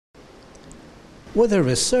With a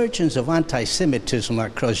resurgence of anti-Semitism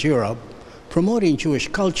across Europe, promoting Jewish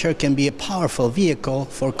culture can be a powerful vehicle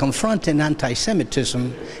for confronting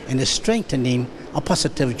anti-Semitism and strengthening a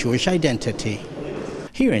positive Jewish identity.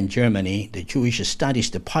 Here in Germany, the Jewish Studies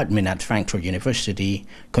Department at Frankfurt University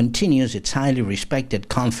continues its highly respected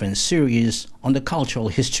conference series on the cultural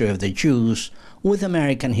history of the Jews with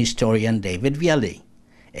American historian David Biale,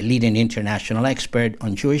 a leading international expert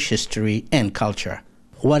on Jewish history and culture.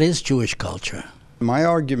 What is Jewish culture? My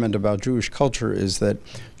argument about Jewish culture is that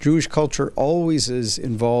Jewish culture always is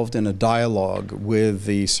involved in a dialogue with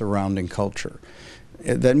the surrounding culture.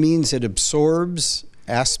 That means it absorbs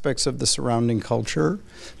aspects of the surrounding culture,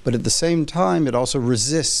 but at the same time it also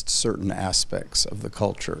resists certain aspects of the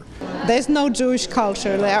culture. There's no Jewish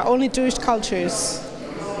culture, there are only Jewish cultures.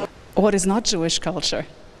 What is not Jewish culture?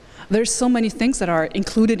 There's so many things that are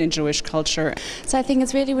included in Jewish culture. So I think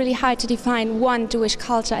it's really hard to define one Jewish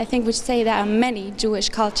culture. I think we should say there are many Jewish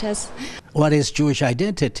cultures. What is Jewish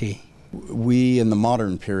identity? We in the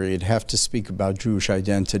modern period have to speak about Jewish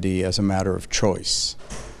identity as a matter of choice.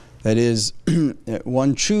 That is,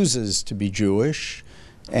 one chooses to be Jewish,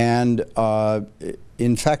 and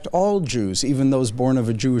in fact all Jews, even those born of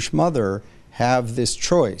a Jewish mother, have this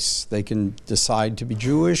choice. They can decide to be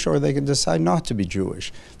Jewish or they can decide not to be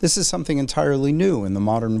Jewish. This is something entirely new in the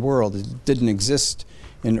modern world. It didn't exist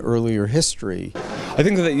in earlier history. I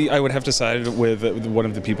think that I would have to side with one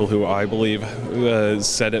of the people who I believe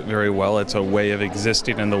said it very well. It's a way of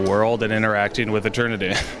existing in the world and interacting with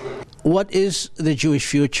eternity. What is the Jewish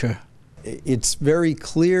future? It's very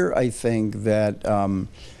clear, I think, that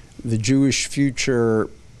the Jewish future,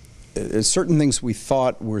 certain things we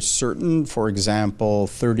thought were certain, for example,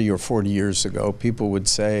 30 or 40 years ago, people would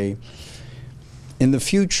say, in the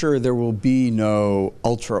future there will be no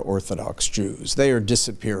ultra-Orthodox Jews. They are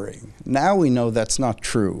disappearing. Now we know that's not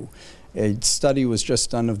true. A study was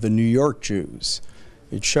just done of the New York Jews.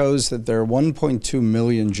 It shows that there are 1.2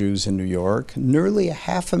 million Jews in New York. Nearly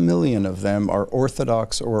 500,000 of them are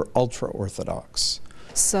Orthodox or ultra-Orthodox.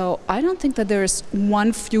 So I don't think that there's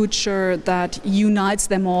one future that unites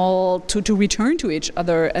them all to return to each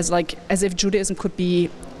other as if Judaism could be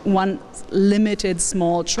one limited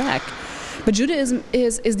small track. But Judaism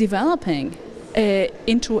is developing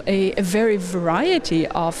into a very variety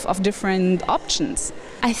of different options.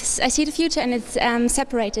 I see the future, and it's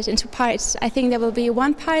separated into parts. I think there will be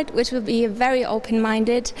one part which will be very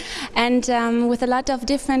open-minded and with a lot of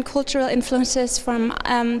different cultural influences from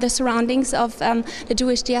the surroundings of the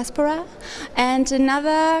Jewish diaspora, and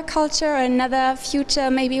another culture, another future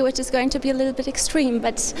maybe which is going to be a little bit extreme,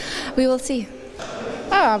 but we will see.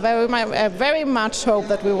 I very much hope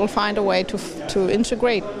that we will find a way to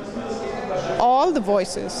integrate all the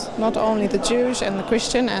voices, not only the Jewish and the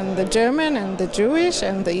Christian and the German and the Jewish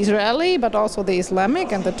and the Israeli, but also the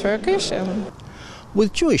Islamic and the Turkish.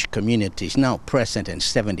 With Jewish communities now present in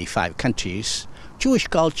 75 countries, Jewish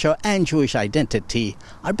culture and Jewish identity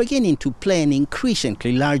are beginning to play an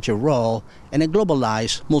increasingly larger role in a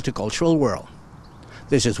globalized, multicultural world.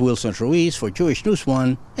 This is Ruiz for Jewish News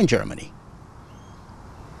One in Germany.